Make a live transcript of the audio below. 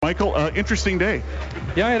Michael, interesting day.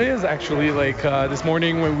 Yeah, it is actually. Like this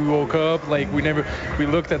morning when we woke up, like we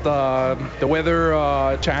looked at the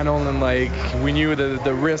weather channel, and like we knew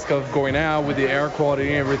the risk of going out with the air quality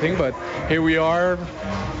and everything. But here we are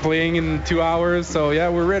playing in 2 hours. So yeah,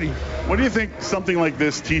 we're ready. What do you think something like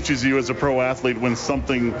this teaches you as a pro athlete when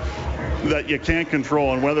something that you can't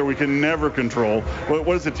control and weather we can never control? What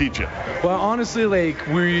does it teach you? Well, honestly, like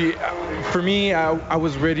for me, I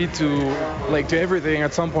was ready to everything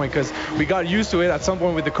at some point because we got used to it at some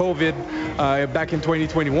point with the COVID back in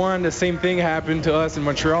 2021. The same thing happened to us in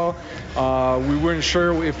Montreal. We weren't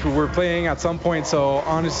sure if we were playing at some point. So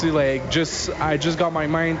honestly, I just got my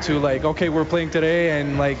mind to okay, we're playing today,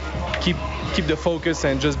 and keep the focus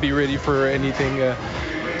and just be ready for anything.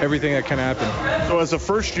 Everything that can happen. So as a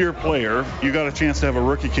first-year player, you got a chance to have a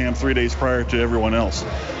rookie camp 3 days prior to everyone else.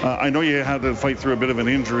 I know you had to fight through a bit of an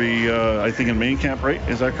injury, I think in main camp, right?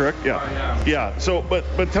 Is that correct? Yeah. So,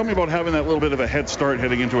 but tell me about having that little bit of a head start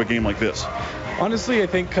heading into a game like this. Honestly, I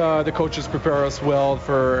think the coaches prepare us well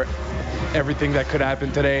for everything that could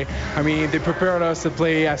happen today. I mean, they prepared us to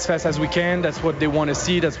play as fast as we can. That's what they want to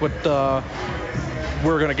see. That's what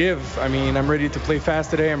we're going to give. I mean, I'm ready to play fast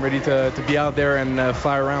today. I'm ready to be out there and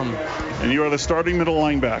fly around. And you are the starting middle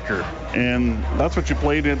linebacker, and that's what you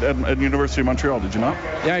played at University of Montreal, did you not?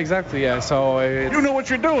 Yeah, exactly, yeah. So you know what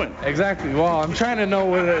you're doing. Exactly. Well, I'm trying to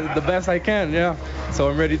know the best I can, yeah. So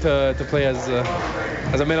I'm ready to play as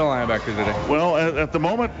a middle linebacker today. Well, at the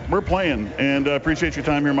moment, we're playing, and appreciate your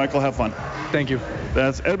time here, Michael. Have fun. Thank you.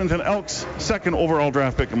 That's Edmonton Elks' second overall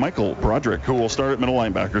draft pick, Michael Broderick, who will start at middle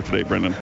linebacker today, Brendan.